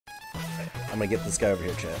I'm gonna get this guy over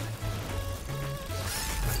here, chat.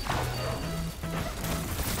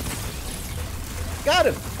 Got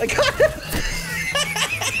him! I got him!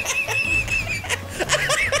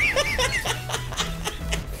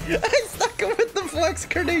 I stuck him with the Flux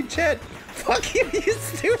Grenade, chat. Fuck you, you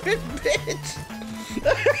stupid bitch!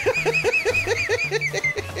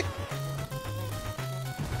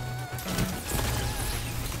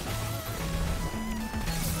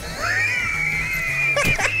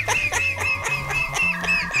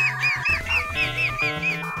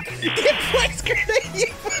 Get Flux Grenade, you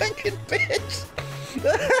fucking bitch!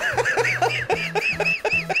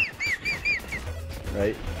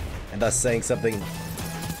 Right? And us saying something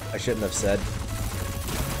I shouldn't have said.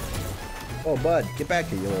 Oh, bud, get back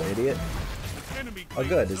here, you little idiot. Oh,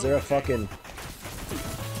 good. Is there a fucking...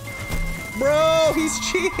 Bro, he's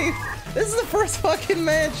cheating! This is the first fucking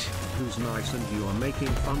match! Who's nice and you are making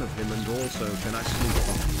fun of him, and also can I sleep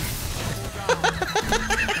on you?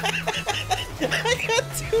 I got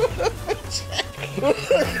two of them.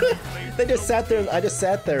 They just sat there, I just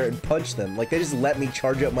sat there and punched them. Like, they just let me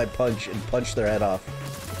charge up my punch and punch their head off.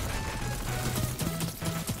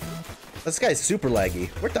 This guy's super laggy.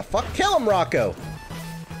 What the fuck? Kill him, Rocco!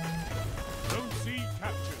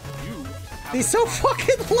 He's so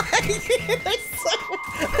fucking laggy!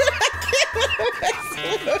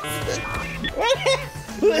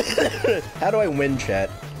 How do I win,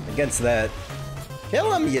 chat? Against that?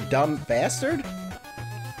 Kill him, you dumb bastard!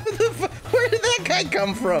 Where did that guy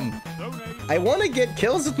come from? I want to get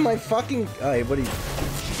kills with my fucking... Alright, what are you...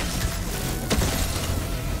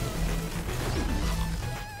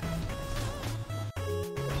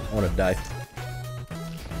 I want to die.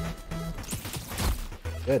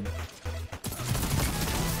 Good.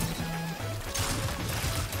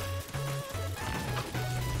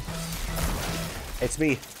 It's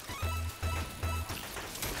me.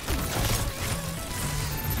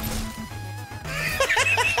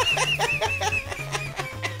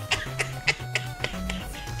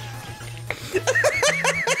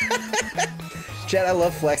 Chat, I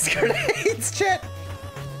love Flux Grenades, chat.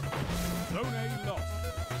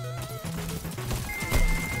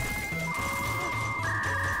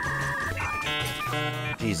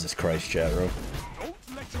 Jesus Christ, chat room. Don't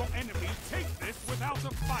let your enemy take this without a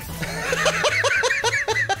fight.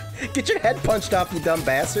 Get your head punched off, you dumb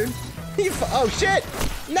bastard. Oh shit!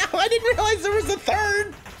 No, I didn't realize there was a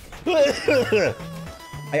third!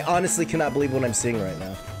 I honestly cannot believe what I'm seeing right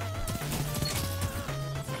now.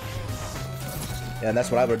 Yeah, and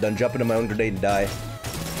that's what I would have done, jump into my own grenade and die.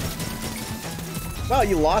 Wow,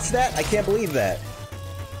 you lost that? I can't believe that.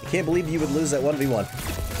 I can't believe you would lose that 1v1.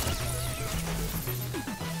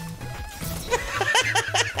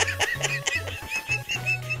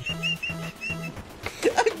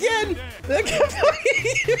 Again!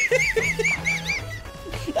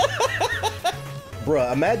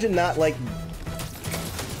 Bruh, imagine not like...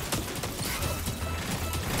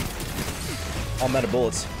 I'm out of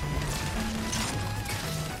bullets.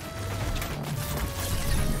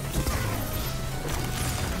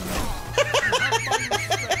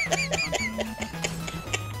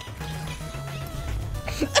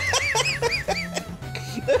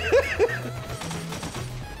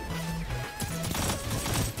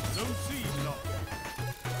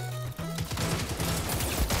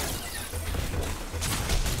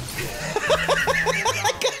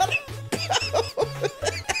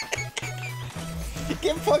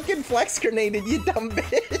 Get fucking Flux Grenaded, you dumb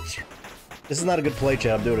bitch! This is not a good play,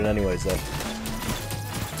 chat. I'm doing it anyways, though.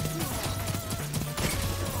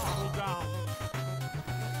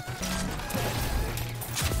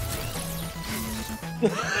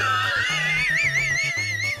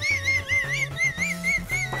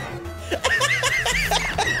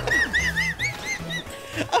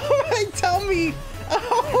 Oh my tummy!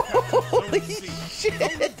 Oh, holy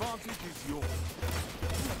shit!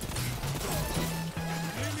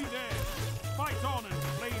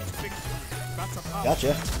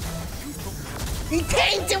 Gotcha. He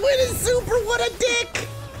tanked it with his super, what a dick!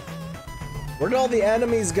 Where did all the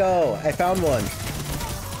enemies go? I found one.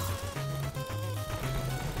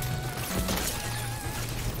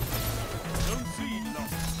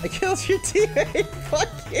 I killed your teammate, fuck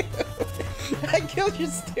you! I killed your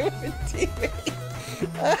stupid teammate!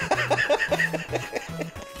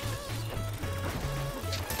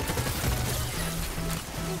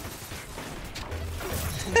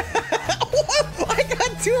 I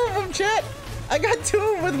got two of them, chat! I got two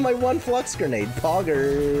of them with my one Flux Grenade.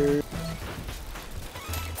 Pogger!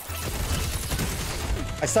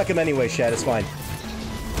 I stuck him anyway, chat, it's fine.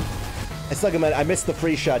 I stuck him I missed the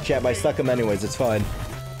free shot, chat, but I stuck him anyways, it's fine.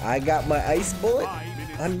 I got my ice bullet.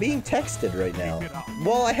 I'm being texted right now.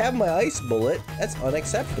 Well, I have my ice bullet. That's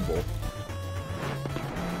unacceptable.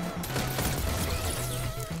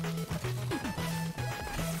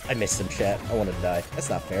 I missed him, chat. I wanted to die. That's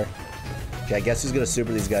not fair. Chat, guess who's gonna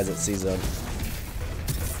super these guys at C-Zone?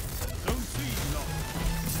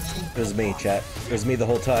 It was me, chat. It was me the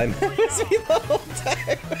whole time. It was me the whole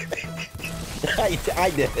time. I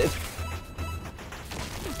did it.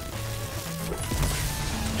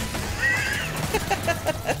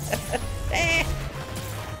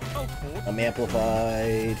 I'm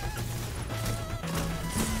amplified.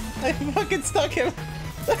 I fucking stuck him.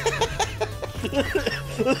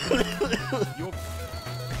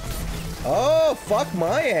 Oh, fuck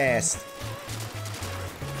my ass.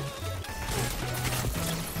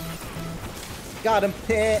 Got him.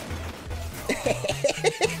 I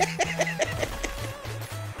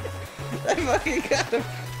fucking got him.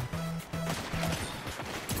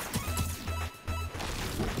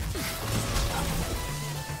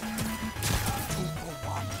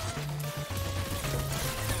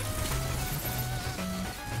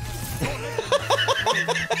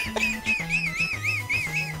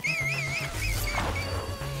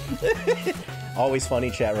 Always funny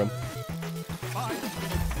chat room.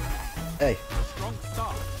 Hey. Strong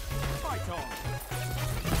start. Fight on.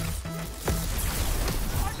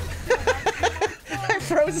 I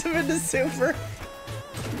froze him into super.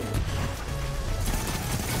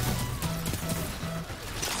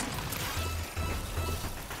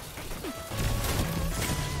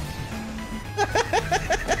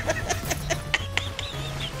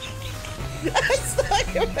 I stuck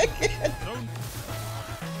him again.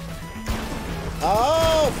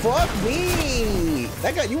 Oh, fuck me!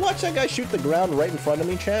 That guy, you watch that guy shoot the ground right in front of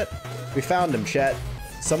me, chat? We found him, chat.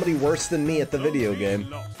 Somebody worse than me at the video game.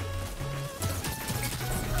 No!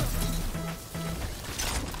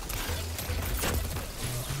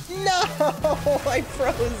 I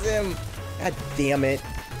froze him! God damn it.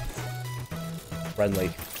 Friendly.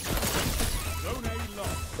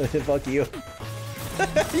 Fuck you.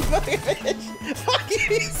 You fucking bitch! Fuck you!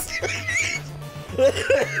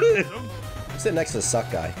 I'm sitting next to the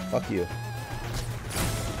suck guy. Fuck you.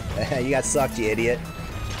 You got sucked, you idiot.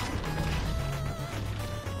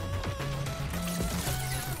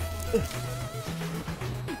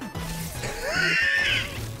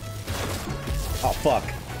 Oh, fuck.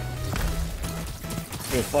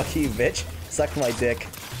 Hey, fuck you, bitch. Suck my dick.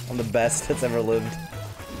 I'm the best that's ever lived.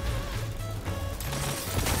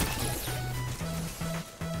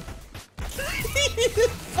 He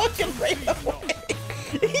just fucking ran away.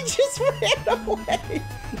 He just ran away.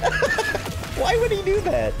 Why would he do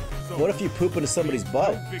that? What if you poop into somebody's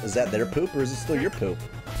butt? Is that their poop or is it still your poop?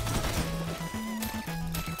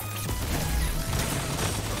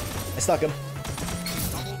 I stuck him.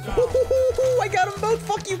 I got them both.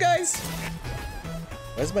 Fuck you guys.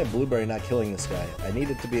 Why is my blueberry not killing this guy? I need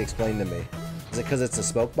it to be explained to me. Is it because it's a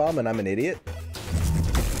smoke bomb and I'm an idiot?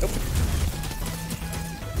 Nope.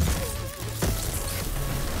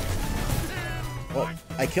 Oh,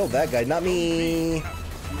 I killed that guy, not me.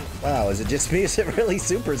 Wow, is it just me? Is it really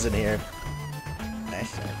supers in here?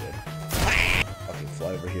 That's not good. Fucking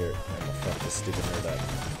fly over here. I'm gonna fuck this stupid nerd up.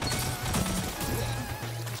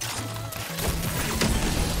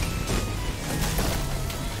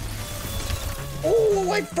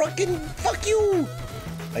 Oh, I fucking fuck you!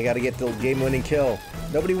 I gotta get the game-winning kill.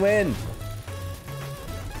 Nobody win.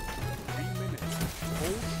 3 minutes.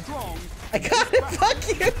 Hold strong. I got it. Fuck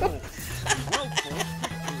you.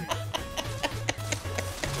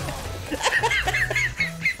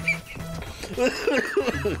 Well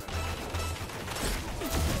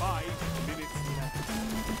fought. 5 minutes left.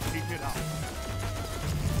 Keep it up.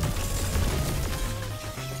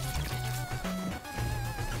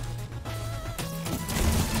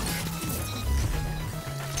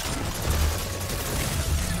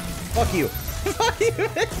 Fuck you. Fuck you,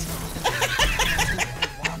 bitch.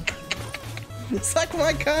 Suck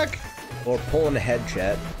my cock. Or pulling ahead,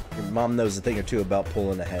 chat. Your mom knows a thing or two about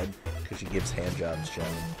pulling ahead because she gives hand jobs, chat.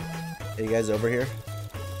 Hey, you guys over here?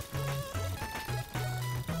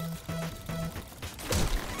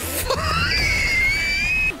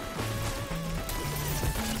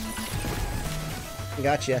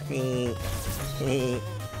 Gotcha. Here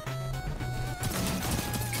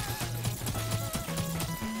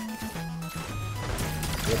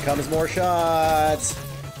comes more shots.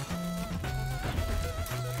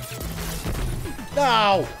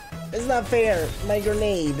 No! It's not fair. My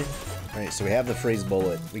grenade. Alright, so we have the freeze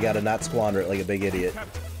bullet. We gotta not squander it like a big idiot.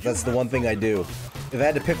 That's the one thing I do. If I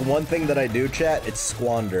had to pick one thing that I do, chat, it's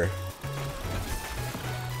squander.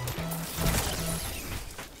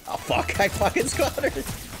 Oh fuck, I fucking squandered.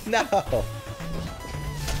 No!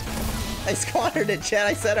 I squandered it, chat.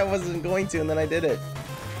 I said I wasn't going to, and then I did it.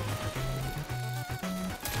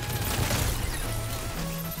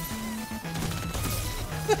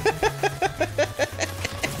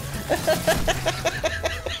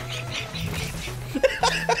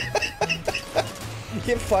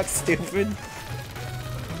 Get fucked, stupid.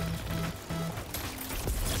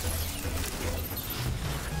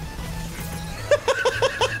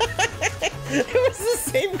 It was the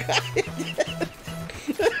same guy again.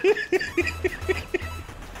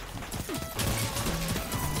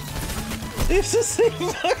 It's the same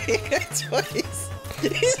fucking guy twice.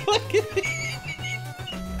 He's fucking.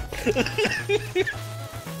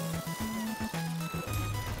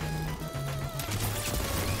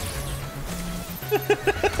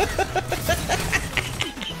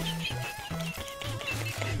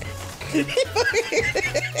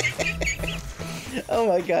 Oh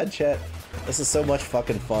my god, chat. This is so much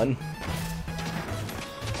fucking fun.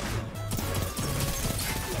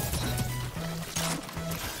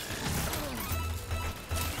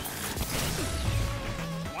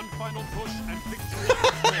 One final push and victory.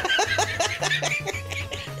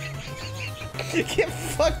 Get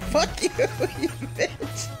fuck you, you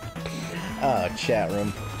bitch. Oh, chat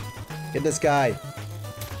room. Get this guy.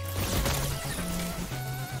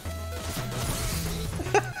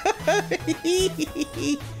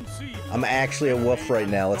 I'm actually a wolf right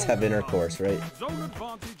now. Let's have intercourse, right? Zone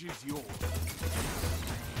advantage is yours.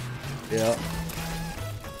 Yeah.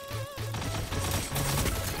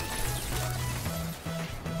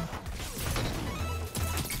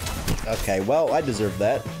 Okay, well, I deserve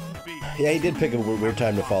that. Yeah, he did pick a weird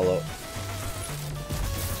time to follow.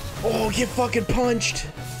 Oh, get fucking punched!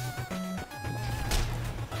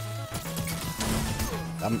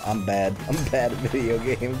 I'm bad. I'm bad at video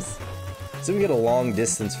games. So we get a long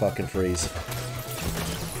distance fucking freeze.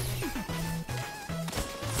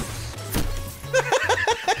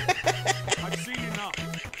 I've seen enough.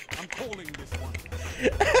 I'm calling this one.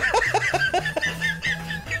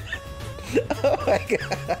 Oh my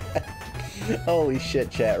god. Holy shit,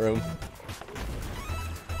 chat room.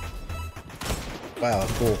 Wow,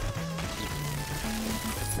 cool.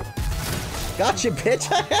 Gotcha,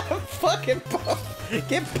 bitch! I have a fucking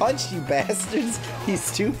get punched, you bastards! You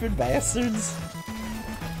stupid bastards!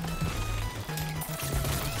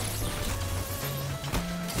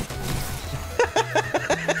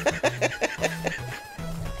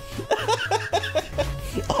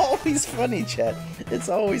 Always funny, chat. It's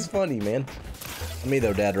always funny, man. Me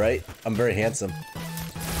though, Dad, right? I'm very handsome.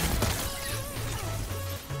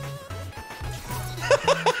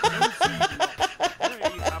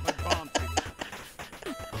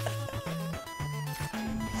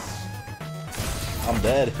 I'm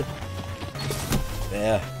dead.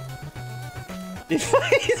 Yeah. He's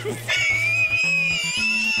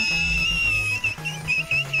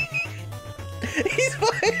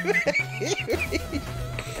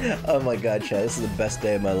oh my god, chat, this is the best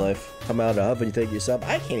day of my life. Come out of the oven, you take your sub.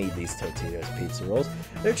 I can't eat these Tostitos pizza rolls.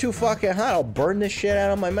 They're too fucking hot. I'll burn this shit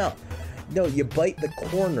out of my mouth. No, you bite the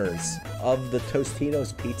corners of the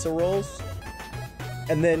Tostitos pizza rolls,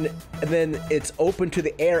 and then it's open to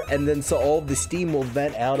the air, and then so all of the steam will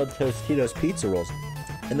vent out of the Tostitos pizza rolls.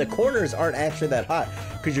 And the corners aren't actually that hot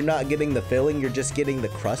because you're not getting the filling, you're just getting the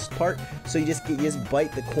crust part. So you just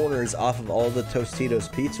bite the corners off of all the Tostitos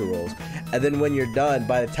pizza rolls. And then when you're done,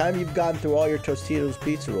 by the time you've gone through all your Tostitos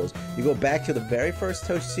pizza rolls, you go back to the very first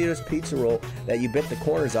Tostitos pizza roll that you bit the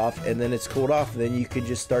corners off, and then it's cooled off, and then you can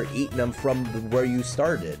just start eating them from where you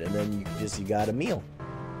started, and then you got a meal.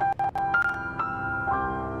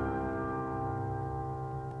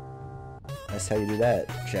 That's how you do that,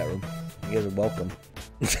 chat room. You guys are welcome.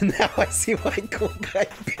 Now I see why cool guy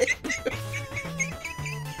picked him.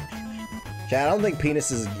 Chat, I don't think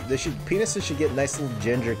penises should get nice little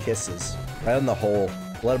ginger kisses right on the hole.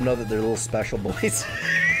 Let them know that they're little special boys.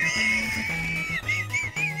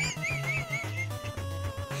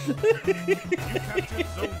 Captured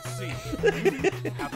Zone C.